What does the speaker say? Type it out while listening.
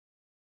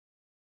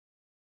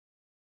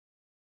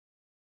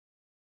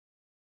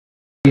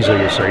easy,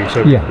 you see,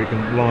 so we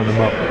can line them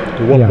up.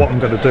 So what I'm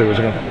going to do is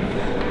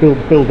I'm going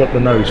to build up the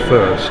nose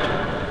first,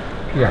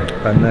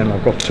 and then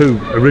I've got two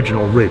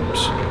original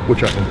ribs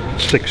which I can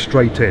stick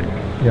straight in,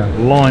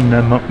 line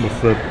them up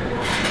with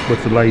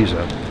the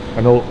laser,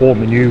 and all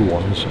the new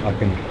ones I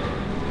can,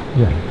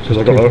 because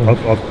I've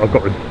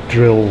got to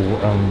drill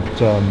and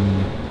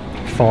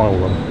file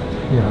them,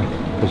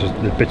 because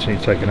the bits need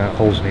taken out,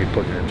 holes need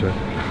putting into it,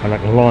 and I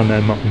can line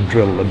them up and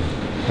drill them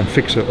and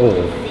fix it all,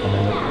 and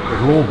then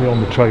it'll all be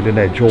on the trailing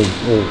edge, all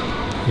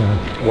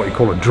what you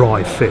call a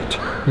dry fit,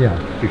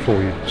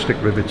 before you stick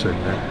rivets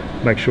in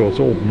there. Make sure it's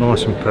all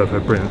nice and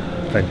perfect, brilliant.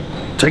 Then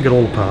take it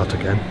all apart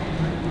again,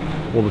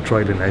 all the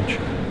trailing edge,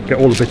 get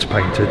all the bits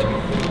painted,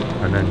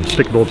 and then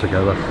stick it all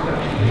together,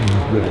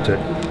 rivet it.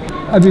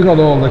 Have you got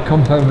all the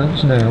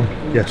components now?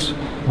 Yes.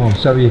 Oh,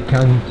 so you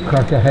can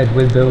crack ahead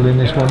with building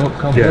this one up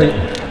completely?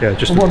 Yeah.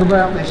 Just. What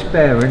about this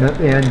bearing at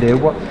the end here?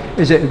 What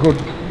is it? A good?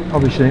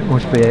 Obviously, it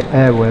must be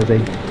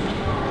airworthy.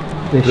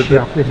 This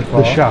shaft,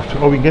 the shaft.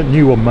 Oh, we can get a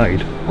new one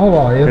made. Oh,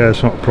 are you? Yeah,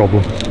 it's not a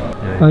problem.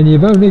 And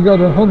you've only got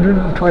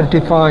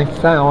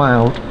 125 thou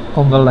out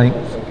on the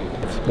length.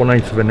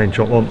 1/8 of an inch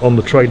on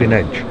the trailing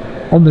edge.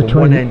 On the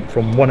one end,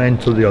 from one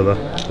end to the other,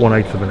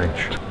 1/8 of an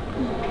inch.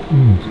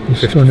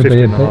 It's going to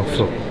be a bit.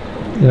 Foot.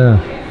 Yeah.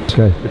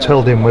 Okay. It's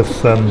held in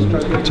with a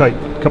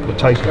couple of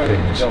taper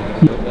pins.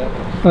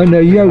 And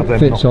the yoke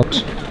fits on.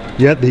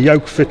 Yeah, the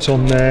yoke fits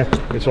on there.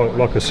 It's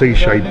like a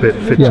C-shaped bit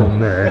fits on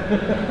there.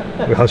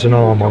 It has an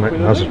arm on it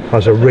and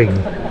has a ring,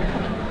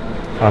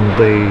 and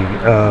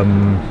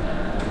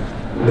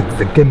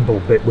the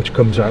gimbal bit which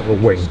comes out of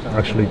the wing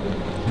actually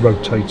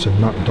rotates in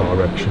that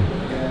direction.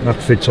 That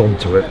fits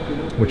onto it,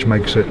 which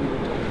makes it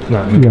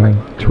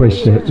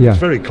twist it. It's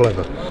very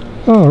clever.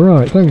 Oh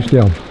right, thanks,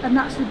 John. And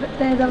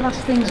they're the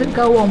last things that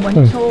go on when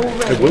it's all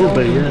ready. It will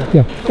be,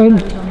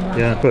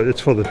 Yeah, but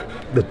it's for the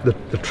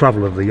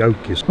travel of the yoke.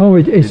 Oh,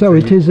 it is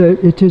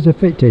a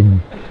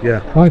fitting.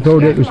 Yeah. I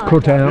thought it was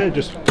cut out. Yeah,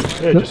 just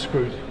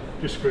screwed.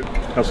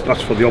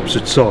 That's for the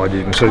opposite side.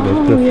 You can see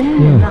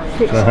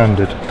they're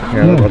handed.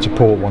 Yeah, that's a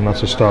port one.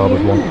 That's a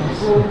starboard one.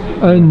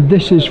 And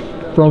this is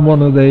from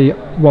one of the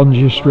ones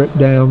you stripped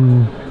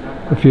down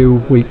a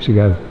few weeks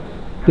ago.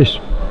 This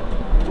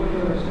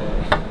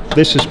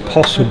is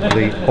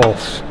possibly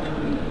off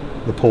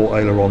the port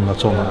aileron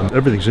that's on it.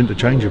 Everything's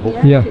interchangeable.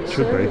 Yeah. It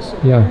should be.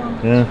 Yeah.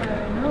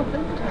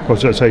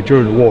 Because as I say,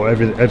 during the war,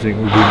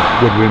 everything would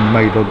have been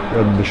made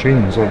on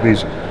machines. Like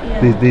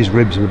these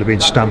ribs would have been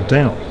stamped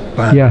out.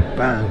 Bang,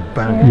 bang,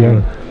 bang.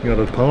 Yeah. You had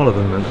a part of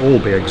them and all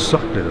be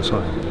exactly the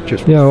same.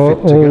 Just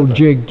all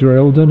jig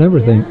drilled and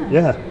everything.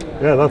 Yeah.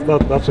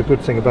 That's a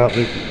good thing about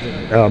the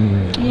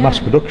mass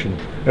production.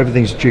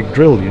 Everything's jig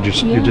drilled. You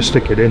just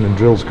stick it in and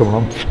drills come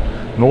on.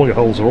 And all your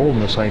holes are all in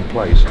the same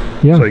place.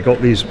 Yeah. So you've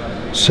got these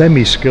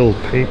semi-skilled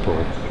people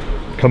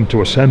come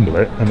to assemble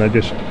it, and they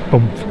just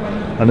bump,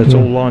 and it's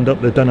all lined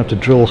up. They don't have to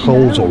drill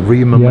holes or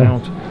ream them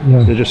out.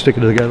 Yeah. They just stick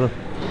it together.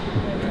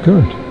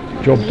 Good.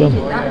 Job done.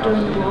 That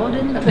during the war,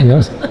 didn't they?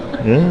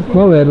 Yeah.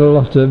 Well, they had a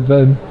lot of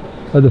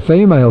the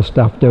female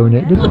staff doing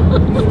it, didn't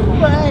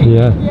they?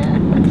 Yeah.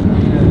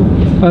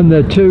 And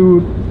the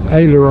two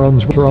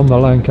ailerons were on the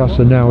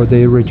Lancaster now are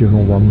the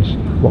original ones.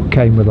 What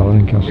came with the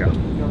Lancaster?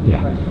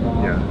 Yeah.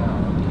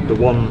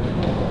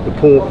 The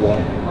port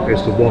one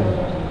is the one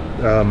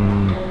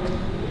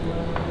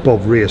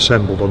Bob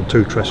reassembled on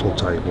two trestle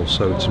tables,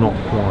 so it's not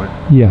quite.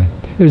 Yeah.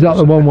 Is that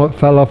the one that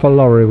fell off a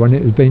lorry when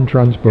it was being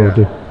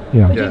transported?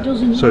 Yeah. But it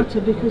doesn't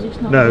matter because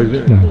it's not. No,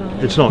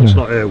 it's not. It's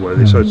not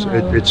airworthy, so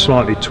it's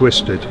slightly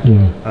twisted.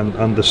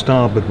 And the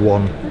starboard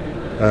one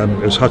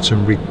has had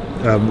some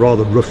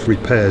rather rough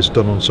repairs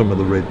done on some of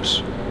the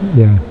ribs.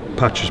 Yeah.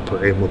 Patches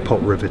put in with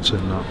pot rivets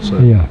in that. So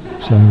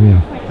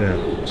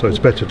so it's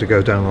better to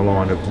go down the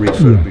line of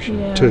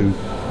refurbishing two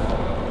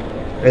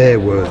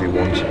airworthy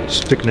ones,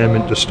 sticking them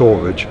into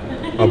storage.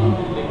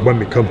 When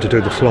we come to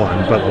do the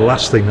flying, but the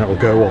last thing that will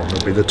go on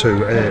will be the two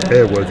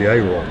airworthy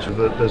ailerons. So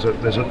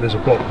there's a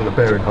block with a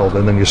bearing holder,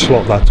 and then you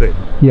slot that in.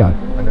 Yeah.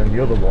 And then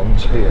the other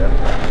ones here.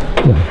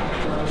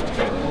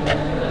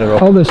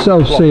 Oh, the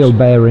self-sealed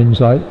bearings,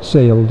 like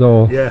sealed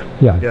or. Yeah.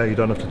 You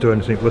don't have to do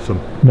anything with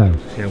them. No.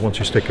 Yeah. Once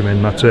you stick them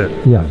in, that's it.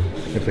 Yeah.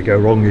 If they go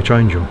wrong, you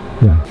change them.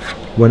 Yeah.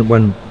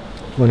 When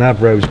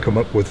Avros come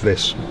up with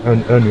this,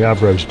 and only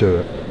Avros do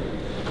it.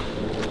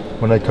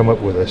 When they come up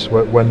with this,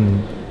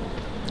 when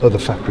other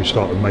factories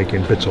started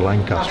making bits of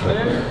Lancaster,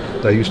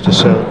 they used to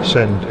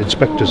send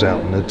inspectors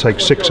out, and they'd take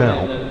 6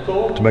 out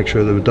to make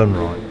sure they were done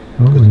right.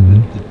 Because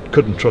they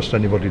couldn't trust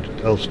anybody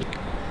else.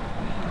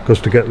 Because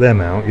to get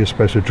them out, you're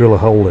supposed to drill a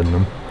hole in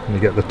them, and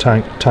you get the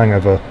tang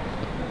of a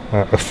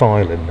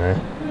file in there,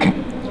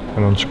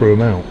 and unscrew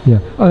them out. Yeah,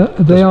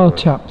 they are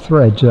tapped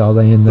threads, are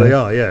they? In there?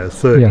 They are,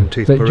 13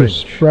 teeth per inch. They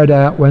just spread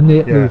out when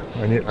they hit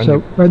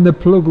when the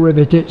plug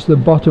rivet hits the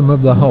bottom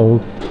of the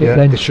hole, it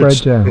then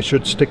spreads out. It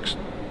should stick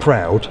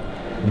proud,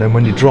 and then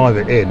when you drive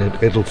it in,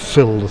 it'll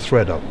fill the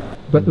thread up.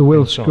 But they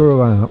will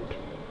screw out.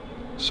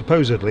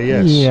 Supposedly,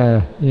 yes.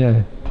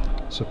 Yeah.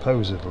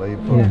 supposedly,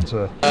 but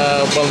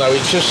well, no,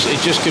 it just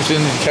gives an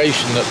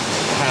indication that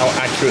how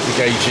accurate the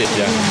gauge is.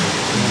 Yeah.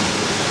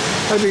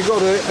 Have you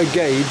got a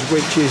gauge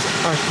which is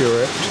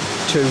accurate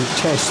to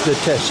test the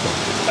tester?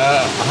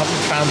 I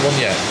haven't found one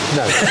yet.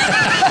 No.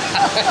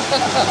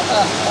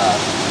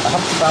 I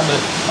haven't found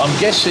it. I'm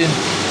guessing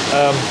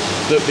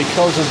that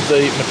because of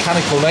the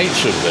mechanical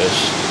nature of this,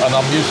 and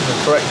I'm using the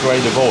correct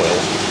grade of oil,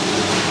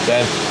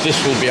 then this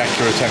will be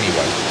accurate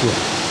anyway.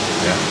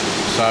 Yeah.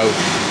 So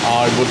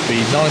I would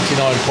be 99.9%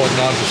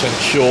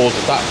 sure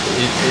that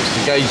it's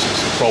the gauge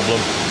that's the problem,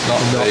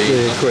 not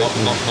the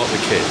equipment, not the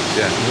kit.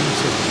 Yeah.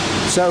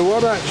 So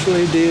what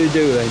actually do you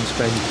do then,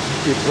 Spence?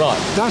 Right.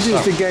 That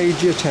is the gauge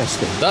you're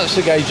testing. That's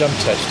the gauge I'm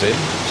testing.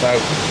 So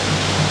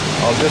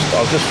I'll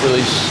just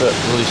release the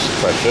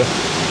pressure.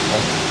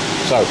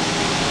 So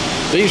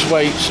these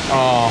weights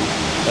are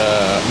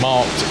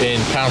marked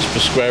in pounds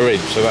per square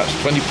inch. So that's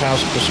 20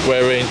 pounds per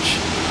square inch.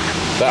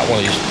 That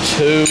one is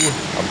 2.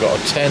 I've got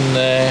a 10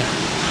 there.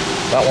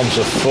 That one's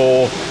a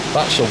 4.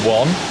 That's a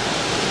 1.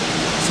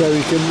 So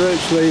you can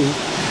virtually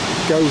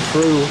go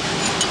through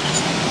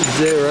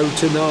 0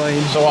 to 9.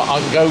 So I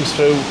can go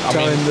through.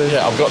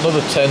 I've got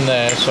another 10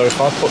 there. So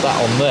if I put that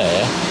on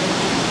there,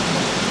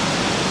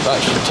 that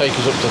should take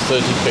us up to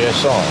 30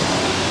 psi.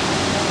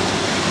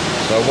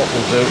 So what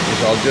we'll do is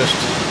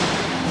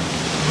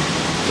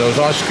so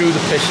as I screw the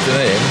piston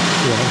in.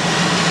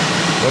 Yeah.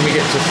 When we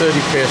get to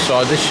 30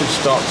 psi, this should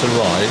start to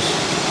rise.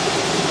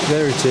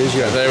 There it is,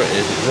 yeah. There it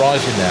is, it's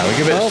rising now. We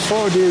give it How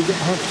far do you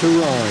have to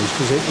rise?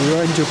 Because it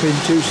will end up in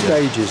 2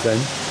 stages then.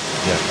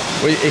 Yeah,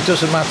 well, it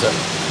doesn't matter.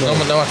 No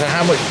matter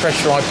how much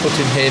pressure I put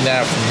in here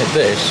now from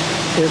this,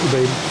 it'll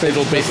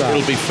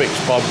be fixed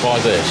by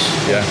this.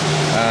 Yeah,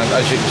 and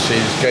as you can see,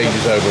 this gauge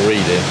is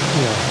overreading.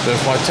 Yeah. So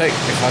if I take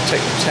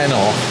the 10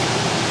 off,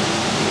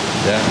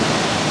 yeah.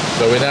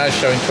 So we're now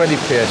showing 20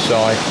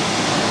 psi.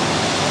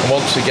 And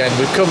once again,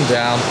 we've come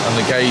down and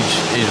the gauge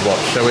is what,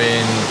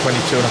 showing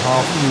 22.5?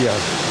 Yeah.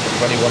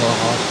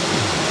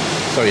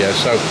 21.5? So yeah,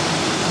 so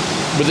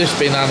with this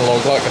being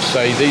analog, like I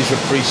say, these are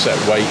preset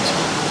weight.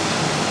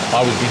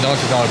 I would be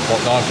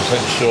 99.9%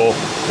 sure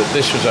that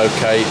this was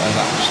okay, and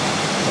that's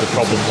the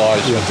problem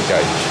lies with the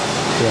gauge.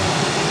 Yeah.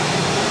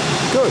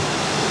 Good.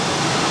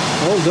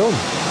 Well done.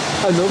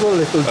 Another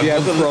little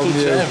gem from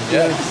you.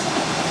 Yeah.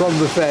 From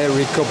the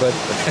fairy cupboard.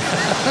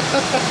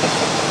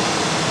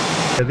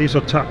 These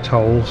are tapped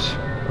holes.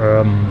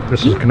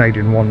 This is a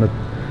Canadian one that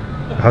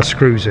has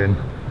screws in.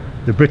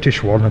 The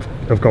British one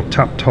have got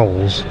tapped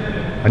holes,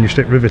 and you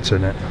stick rivets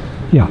in it.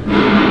 Yeah.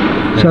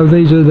 So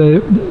these are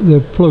the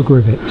plug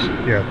rivets.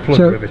 Yeah, plug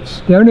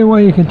rivets. The only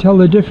way you can tell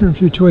the difference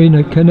between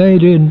a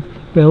Canadian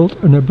built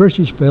and a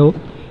British built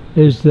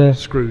is the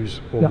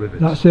screws or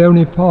rivets. That's the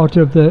only part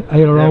of the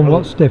aileron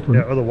what's different.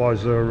 Yeah,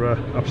 otherwise they're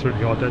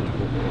absolutely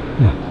identical.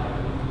 Yeah.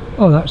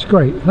 Oh, that's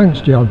great. Thanks,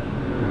 John.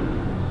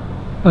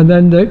 And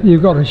then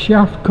you've got a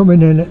shaft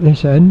coming in at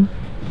this end.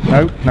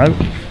 No.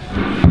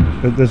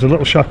 There's a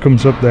little shaft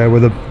comes up there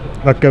with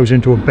that goes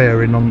into a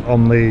bearing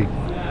on the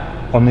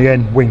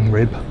end wing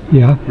rib.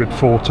 Yeah. Rib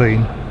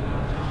 14,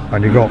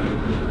 and you've got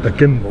a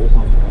gimbal.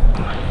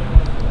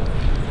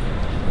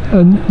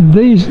 And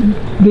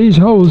these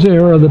holes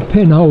here are the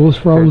pin holes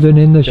for holding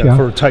in the shaft.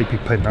 For a tapey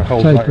pin that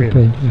holds that in.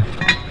 Pin, yeah.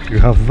 You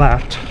have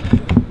that.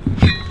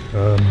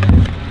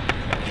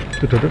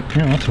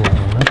 Yeah, that's the right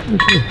one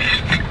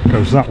there.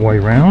 Goes that way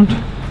round.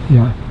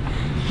 Yeah.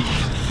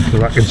 So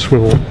that can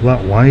swivel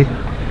that way.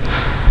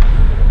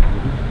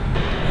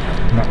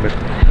 That bit.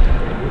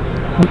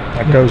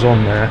 That goes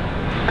on there.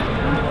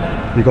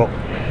 You've got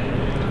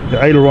the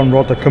aileron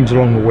rod that comes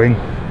along the wing,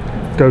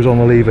 goes on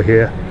the lever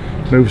here,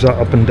 moves that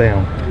up and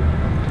down.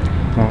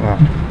 Like that.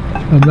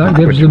 And that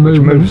gives the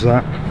movement. Which moves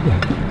that.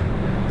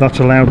 Yeah. That's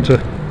allowed to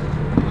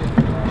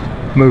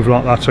move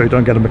like that so you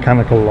don't get a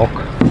mechanical lock.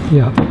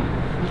 Yeah.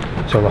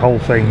 So the whole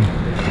thing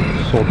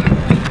sort of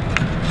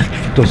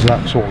does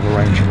that sort of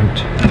arrangement.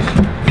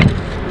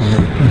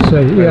 So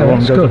yeah,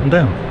 that's goes good. Up and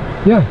down.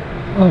 Yeah.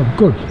 Oh,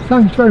 good.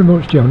 Thanks very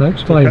much, John,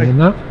 explaining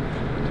that.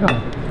 Oh.